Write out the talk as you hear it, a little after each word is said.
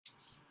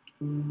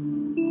Hello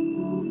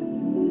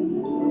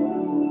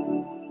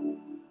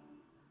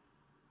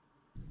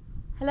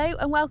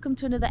and welcome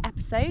to another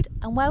episode,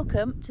 and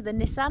welcome to the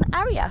Nissan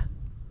Ariya.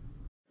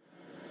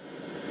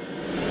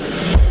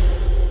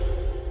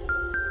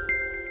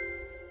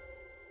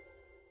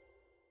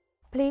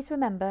 Please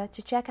remember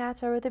to check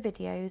out our other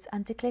videos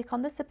and to click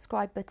on the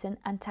subscribe button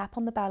and tap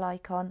on the bell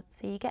icon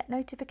so you get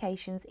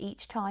notifications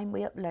each time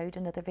we upload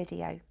another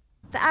video.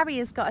 The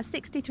Ariya's got a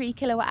 63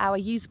 kilowatt-hour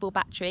usable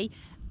battery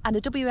and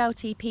a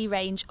WLTP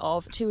range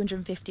of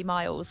 250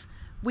 miles.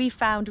 We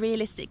found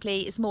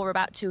realistically it's more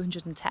about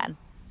 210.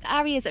 The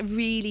Ariya's a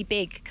really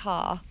big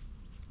car,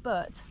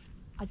 but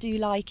I do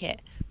like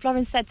it.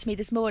 Florence said to me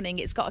this morning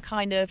it's got a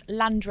kind of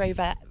Land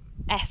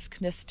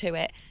Rover-esque-ness to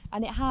it,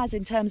 and it has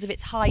in terms of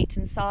its height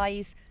and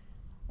size.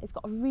 It's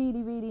got a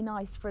really, really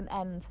nice front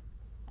end.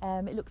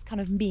 It looks kind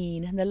of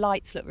mean and the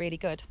lights look really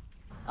good.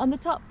 On the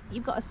top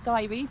you've got a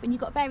sky roof, and you've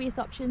got various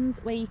options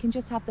where you can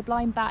just have the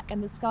blind back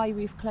and the sky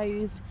roof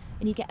closed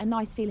and you get a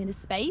nice feeling of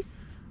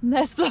space. And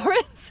there's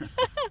Florence.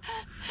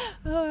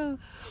 Oh.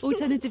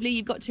 Alternatively,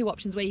 you've got two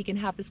options where you can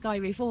have the sky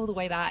roof all the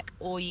way back,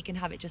 or you can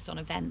have it just on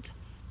a vent.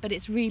 But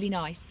it's really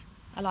nice.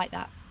 I like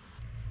that.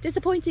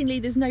 Disappointingly,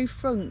 there's no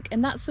frunk,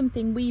 and that's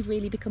something we've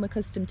really become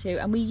accustomed to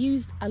and we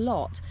use a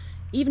lot,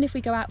 even if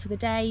we go out for the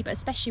day, but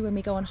especially when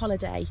we go on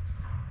holiday.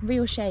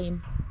 Real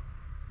shame.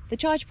 The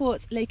charge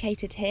port's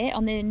located here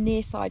on the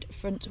near side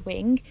front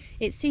wing.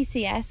 It's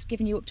CCS,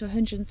 giving you up to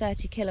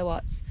 130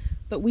 kilowatts,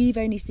 but we've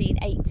only seen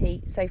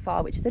 80 so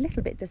far, which is a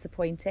little bit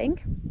disappointing.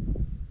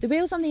 The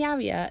wheels on the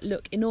Ariya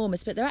look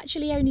enormous, but they're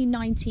actually only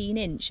 19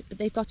 inch, but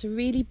they've got a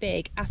really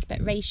big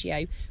aspect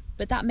ratio,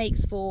 but that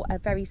makes for a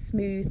very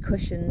smooth,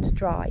 cushioned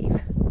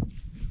drive.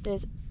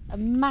 There's a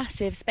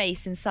massive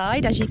space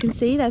inside. As you can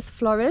see, there's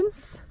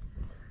Florence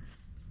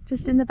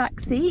just in the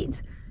back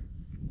seat,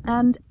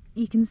 and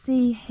you can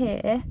see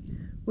here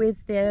with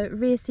the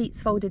rear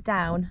seats folded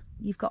down,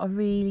 you've got a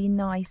really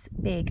nice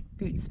big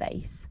boot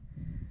space.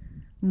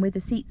 And with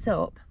the seats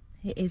up,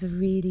 it is a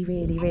really,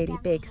 really, really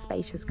big,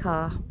 spacious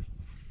car.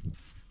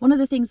 One of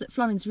the things that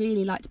Florence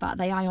really liked about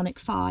the Ioniq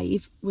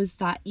 5 was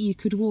that you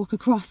could walk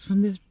across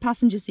from the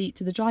passenger seat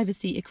to the driver's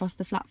seat across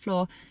the flat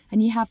floor,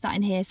 and you have that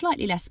in here.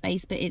 Slightly less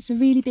space, but it's a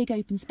really big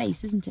open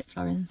space, isn't it,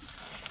 Florence?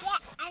 Yeah,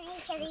 and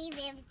you can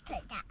even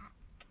put that up.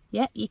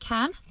 Yeah, you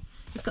can.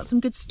 It's got some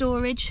good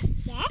storage,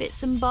 yes.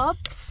 Bits and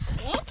bobs.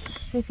 Yes.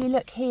 So if you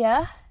look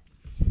here,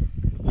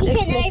 You this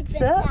can lifts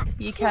open up. that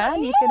You too. can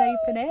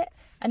open it.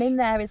 And in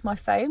there is my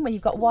phone, where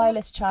you've got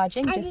wireless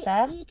charging And just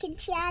there. You can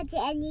charge it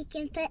and you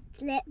can put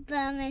lip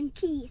balm and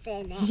keys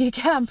in it. You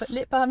can put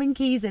lip balm and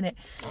keys in it.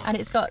 And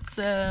it's got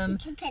some... You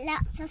can put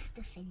lots of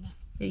stuff in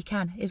it. You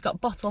can. It's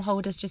got bottle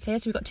holders just here.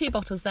 So we've got two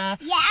bottles there.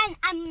 Yeah,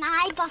 and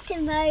my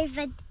bottom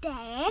over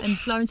there. And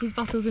Florence's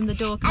bottles in the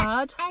door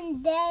card.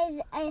 And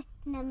there's a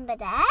number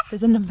there.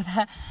 There's a number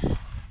there.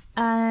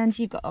 And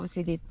you've got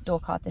obviously the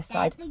door card this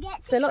side. Don't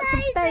forget So to lots of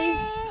close space.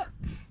 it.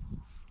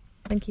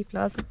 Thank you,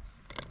 Flaz.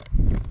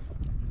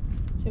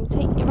 So we'll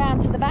take you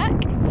round to the back.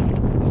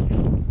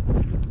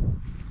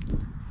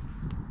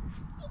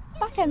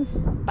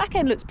 Back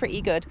end looks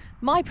pretty good.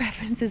 My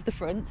preference is the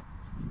front,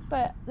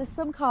 but there's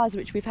some cars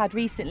which we've had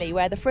recently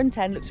where the front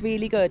end looks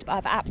really good, but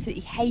I've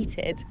absolutely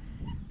hated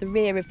the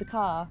rear of the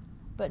car.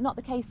 But not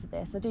the case with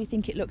this. I do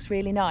think it looks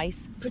really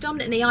nice.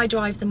 Predominantly I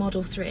drive the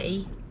Model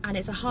 3, and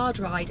it's a hard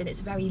ride and it's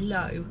very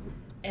low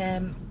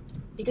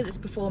because it's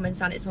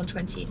performance and it's on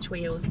 20-inch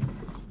wheels.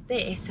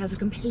 This has a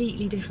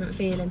completely different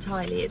feel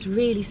entirely. It's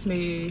really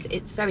smooth,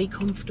 it's very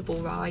comfortable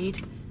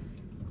ride,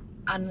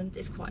 and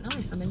it's quite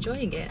nice. I'm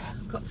enjoying it,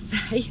 I've got to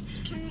say.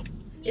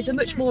 It's a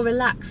much more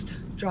relaxed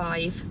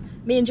drive.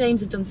 Me and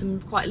James have done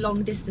some quite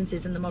long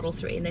distances in the Model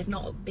 3 and they've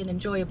not been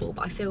enjoyable,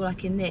 but I feel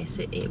like in this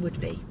it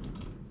would be.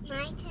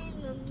 My turn,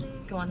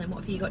 Mama. Go on then, what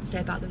have you got to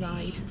say about the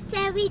ride?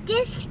 So we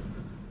just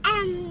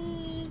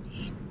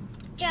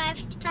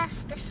drive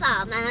past the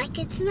farm and I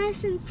could smell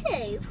some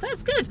poo.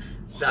 That's good.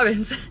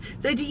 Florence,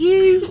 so do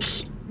you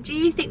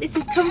think this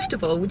is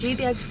comfortable? Would you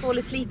be able to fall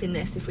asleep in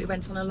this if we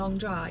went on a long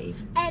drive?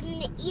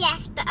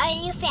 Yes, but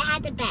only if it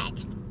had a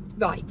bed.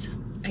 Right,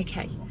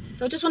 okay.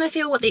 So I just want to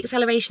feel what the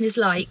acceleration is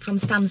like from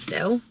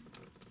standstill.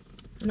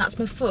 And that's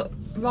my foot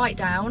right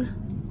down.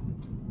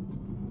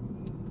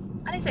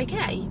 And it's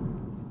okay.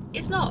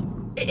 It's not,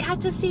 it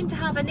had to seem to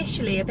have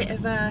initially a bit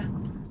of a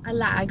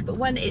lag, but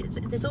when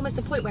there's almost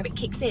a point where it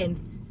kicks in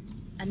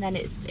and then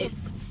it's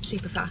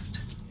super fast.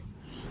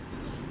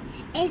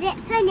 Is it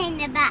fun in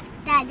the back,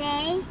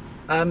 Daddy?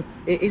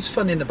 It is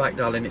fun in the back,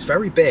 darling. It's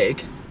very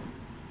big.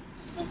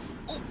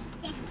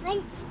 The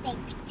front's big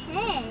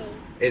too.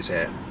 Is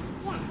it?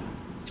 Yeah.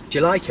 Do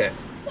you like it?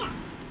 Yeah.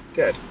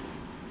 Good.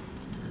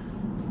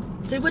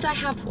 So would I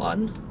have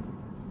one?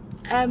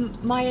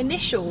 My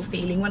initial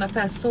feeling when I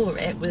first saw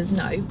it was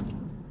no.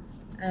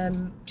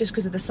 Just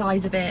because of the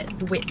size of it,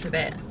 the width of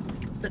it.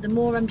 But the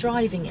more I'm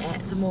driving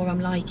it, the more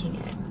I'm liking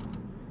it.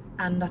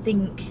 And I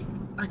think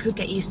I could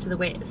get used to the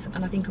width,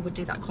 and I think I would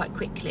do that quite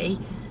quickly.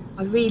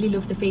 I really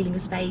love the feeling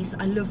of space.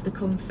 I love the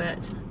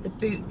comfort. The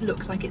boot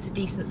looks like it's a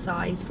decent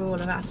size for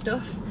all of our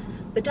stuff.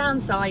 The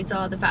downsides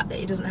are the fact that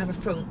it doesn't have a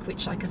frunk,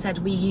 which, like I said,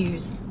 we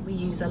use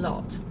a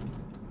lot,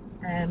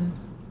 and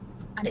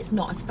it's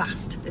not as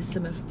fast as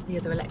some of the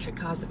other electric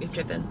cars that we've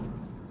driven.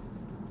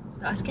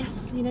 But I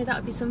guess, you know, that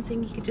would be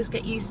something you could just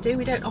get used to.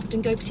 We don't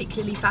often go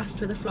particularly fast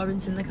with a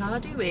Florence in the car,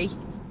 do we?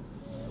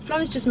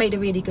 Florence just made a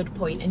really good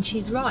point, and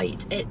she's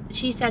right.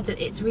 She said that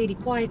it's really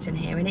quiet in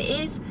here, and it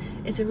is.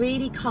 It's a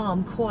really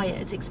calm,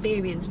 quiet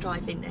experience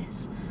driving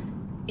this,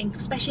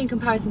 especially in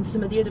comparison to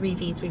some of the other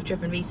EVs we've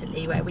driven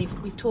recently, where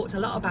we've talked a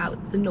lot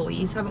about the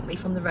noise, haven't we,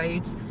 from the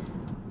roads,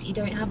 but you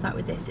don't have that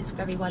with this. It's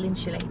very well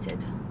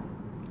insulated.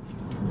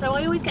 So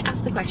I always get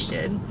asked the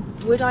question,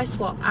 would I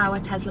swap our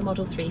Tesla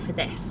Model 3 for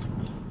this?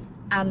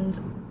 And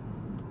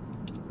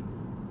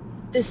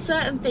there's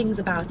certain things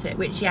about it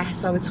which,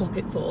 yes, I would swap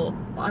it for,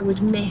 but I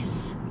would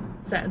miss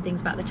certain things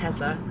about the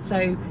Tesla.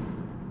 So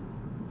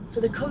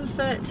for the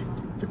comfort,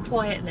 the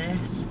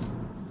quietness,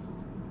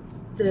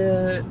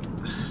 the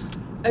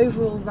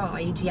overall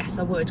ride, yes,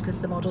 I would, because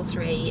the Model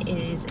 3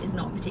 is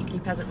not a particularly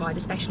pleasant ride,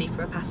 especially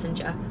for a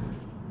passenger.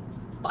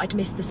 But I'd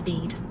miss the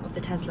speed of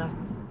the Tesla.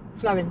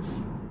 Florence,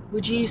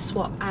 would you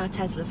swap our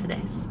Tesla for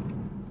this?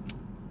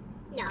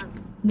 No.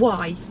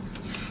 Why?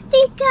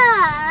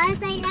 Because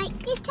I like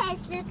the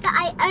Tesla, but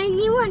I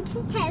only want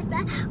a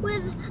Tesla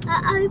with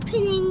an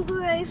opening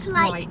roof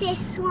like Right.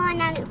 this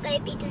one, and it's going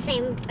to be the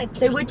same opening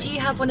So would roof. you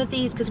have one of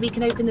these because we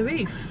can open the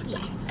roof?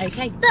 Yes.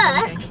 Okay. But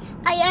there we go.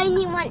 I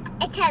only want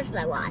a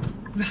Tesla one.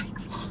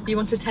 Right. You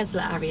want a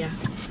Tesla Ariya?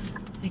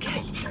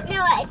 Okay.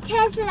 No, a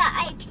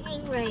Tesla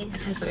opening roof. A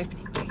Tesla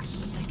opening roof.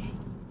 Okay.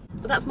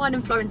 Well, that's mine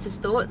and Florence's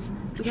thoughts.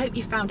 We hope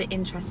you found it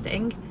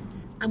interesting,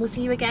 and we'll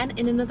see you again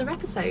in another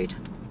episode.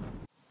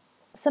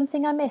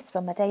 Something I miss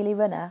from my daily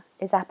runner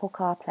is Apple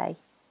CarPlay.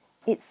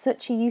 It's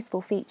such a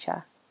useful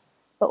feature.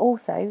 But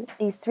also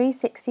these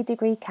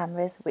 360-degree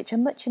cameras, which are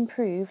much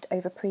improved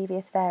over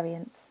previous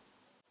variants.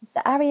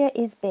 The Ariya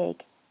is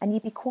big, and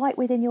you'd be quite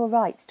within your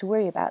rights to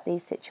worry about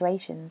these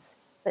situations,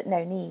 but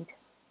no need.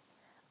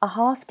 A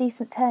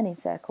half-decent turning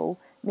circle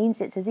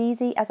means it's as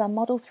easy as our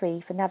Model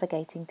 3 for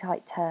navigating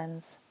tight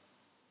turns.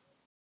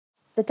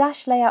 The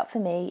dash layout for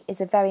me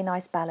is a very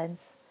nice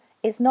balance.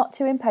 It's not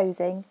too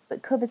imposing,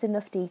 but covers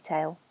enough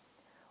detail.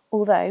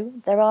 Although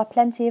there are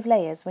plenty of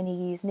layers when you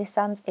use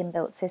Nissan's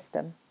inbuilt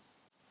system.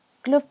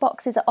 Glove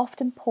boxes are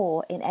often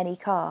poor in any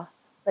car,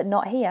 but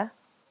not here.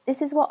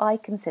 This is what I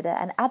consider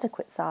an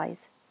adequate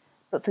size.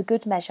 But for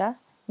good measure,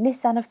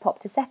 Nissan have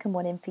popped a second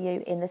one in for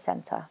you in the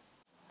centre.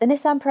 The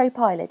Nissan Pro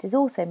Pilot is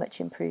also much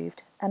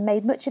improved and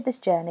made much of this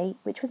journey,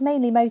 which was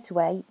mainly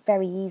motorway,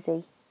 very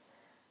easy.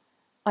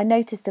 I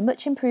noticed a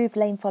much improved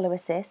lane follow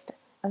assist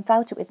and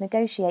felt it would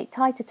negotiate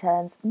tighter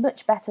turns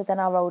much better than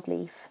our old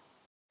Leaf.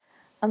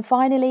 And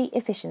finally,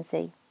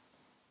 efficiency.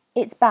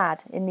 It's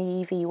bad in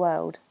the EV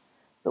world,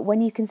 but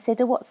when you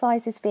consider what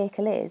size this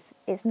vehicle is,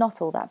 it's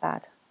not all that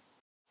bad.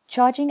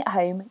 Charging at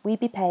home, we'd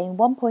be paying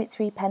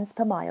 1.3 pence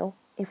per mile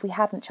if we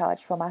hadn't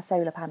charged from our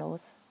solar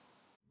panels.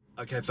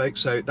 Okay folks,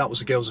 so that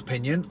was a girl's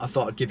opinion. I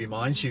thought I'd give you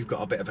mine so you've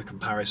got a bit of a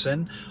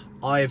comparison.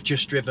 I have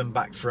just driven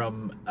back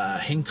from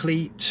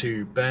Hinckley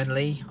to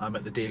Burnley. I'm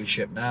at the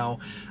dealership now,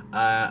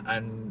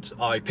 and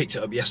I picked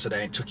it up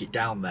yesterday and took it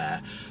down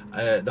there.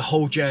 The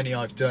whole journey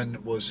I've done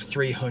was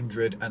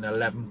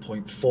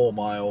 311.4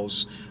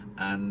 miles,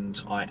 and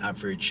I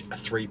average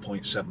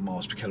 3.7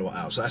 miles per kilowatt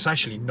hour. So that's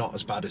actually not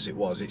as bad as it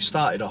was. It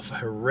started off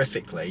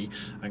horrifically,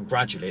 and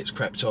gradually it's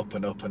crept up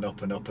and up and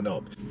up and up and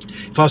up.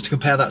 If I was to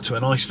compare that to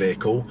an ICE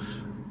vehicle,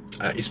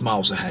 it's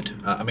miles ahead.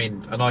 I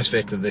mean, an ICE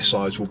vehicle of this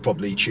size will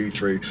probably chew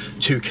through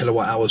 2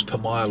 kilowatt hours per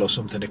mile or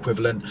something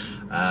equivalent.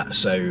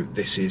 So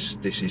this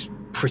is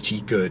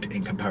pretty good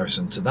in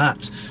comparison to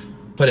that.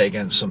 Put it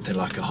against something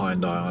like a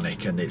Hyundai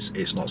Ioniq and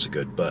it's not so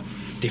good, but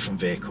different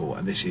vehicle,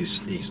 and this is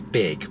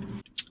big.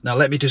 Now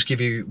let me just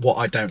give you what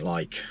I don't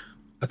like.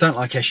 I don't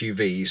like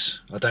SUVs.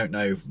 I don't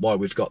know why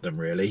we've got them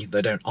really.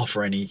 They don't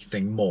offer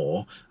anything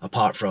more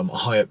apart from a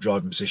high up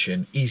driving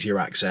position, easier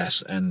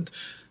access, and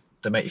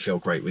they make you feel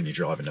great when you're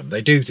driving them.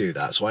 They do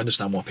that, so I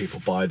understand why people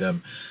buy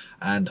them.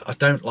 And I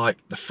don't like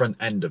the front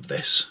end of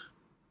this.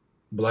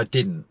 Well, I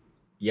didn't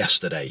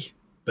yesterday,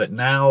 but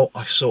now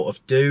I sort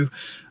of do.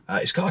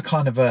 It's got a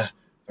kind of a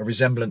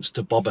resemblance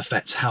to Boba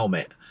Fett's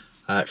helmet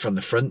from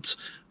the front.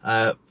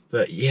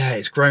 But yeah,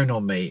 it's grown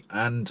on me.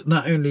 And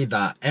not only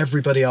that,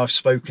 everybody I've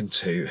spoken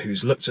to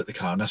who's looked at the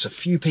car, and that's a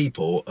few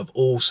people, have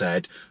all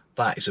said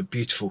that is a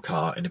beautiful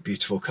car in a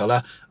beautiful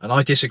colour. And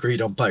I disagreed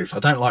on both. I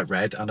don't like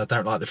red and I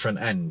don't like the front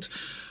end.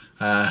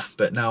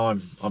 But now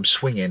I'm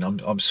swinging.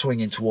 I'm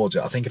swinging towards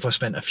it. I think if I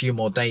spent a few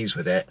more days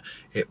with it,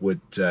 it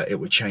would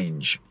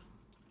change.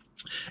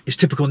 It's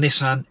typical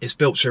Nissan. It's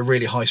built to a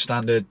really high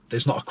standard.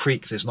 There's not a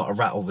creak, there's not a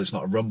rattle, there's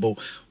not a rumble.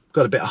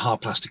 Got a bit of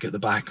hard plastic at the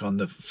back on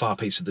the far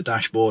piece of the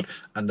dashboard,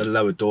 and the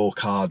lower door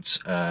cards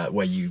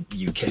where you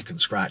kick and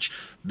scratch,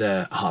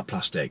 they're hard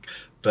plastic.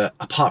 But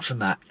apart from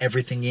that,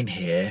 everything in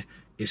here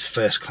is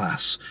first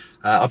class.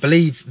 I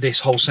believe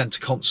this whole centre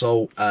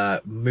console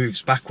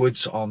moves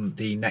backwards on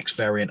the next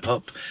variant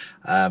up,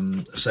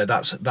 so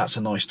that's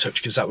a nice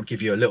touch, because that would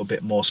give you a little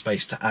bit more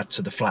space to add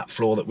to the flat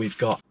floor that we've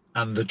got.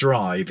 And the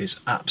drive is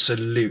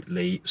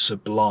absolutely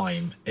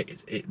sublime.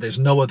 There's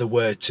no other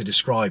word to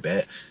describe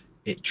it.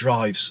 It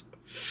drives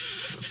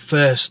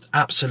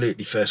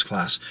absolutely first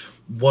class.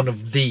 One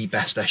of the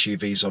best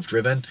SUVs I've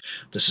driven.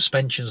 The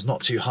suspension's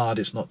not too hard,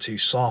 it's not too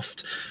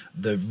soft.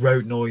 The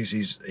road noise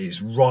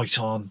is right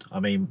on. I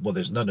mean, well,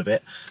 there's none of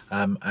it.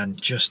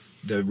 And just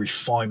the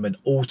refinement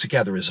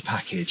altogether as a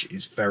package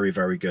is very,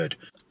 very good.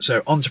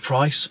 So on to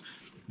price.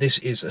 This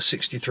is a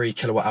 63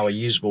 kilowatt hour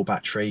usable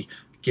battery,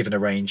 given a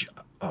range,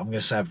 I'm going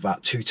to say, of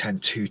about 210,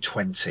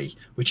 220,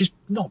 which is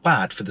not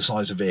bad for the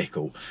size of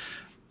vehicle.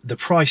 The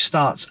price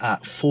starts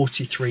at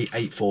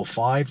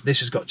 43,845. This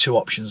has got two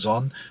options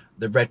on.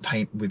 The red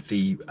paint with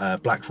the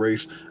black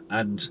roof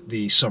and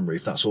the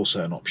sunroof, that's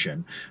also an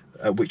option,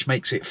 which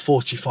makes it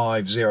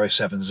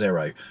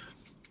 45,070,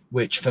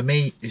 which for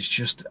me is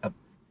just a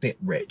bit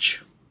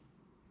rich.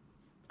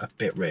 A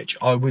bit rich.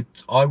 I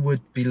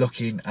would be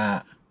looking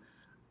at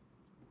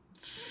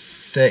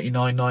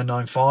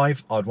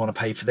 39,995. I'd want to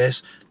pay for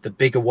this. The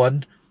bigger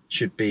one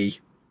should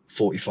be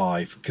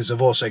 45, because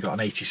I've also got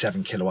an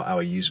 87 kilowatt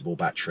hour usable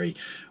battery,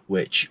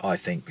 which I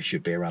think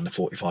should be around the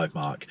 45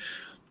 mark.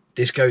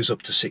 This goes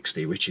up to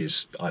 60, which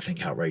is, I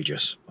think,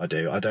 outrageous. I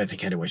don't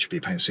think anyone should be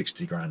paying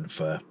 60 grand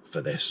for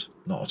this,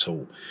 not at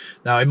all.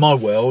 Now, in my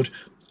world,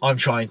 I'm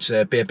trying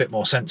to be a bit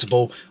more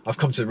sensible. I've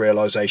come to the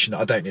realization that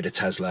I don't need a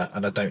Tesla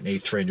and I don't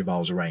need 300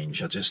 miles of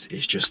range.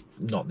 It's just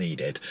not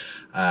needed.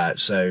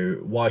 So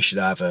why should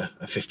I have a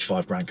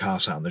 55 grand car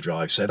sat on the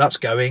drive? So that's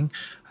going.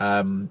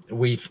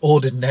 We've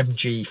ordered an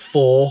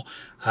MG4.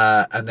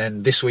 And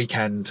then this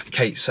weekend,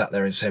 Kate sat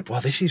there and said,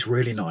 well, this is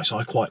really nice.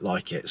 I quite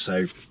like it.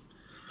 So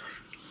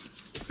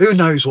who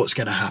knows what's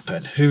going to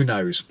happen? Who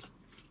knows?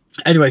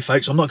 Anyway,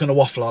 folks, I'm not going to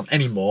waffle on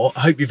anymore.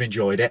 I hope you've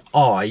enjoyed it.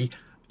 I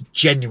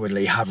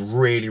genuinely have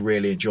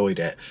really enjoyed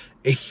it.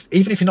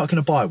 Even if you're not going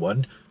to buy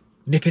one,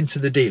 nip into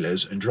the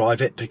dealers and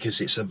drive it,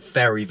 because it's a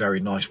very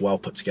nice, well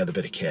put together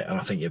bit of kit, and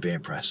I think you'll be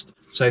impressed.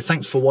 So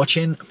thanks for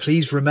watching.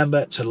 Please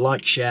remember to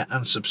like, share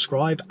and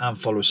subscribe, and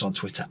follow us on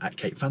Twitter at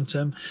Kate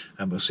Phantom,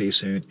 and we'll see you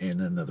soon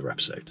in another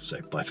episode. So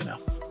bye for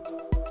now.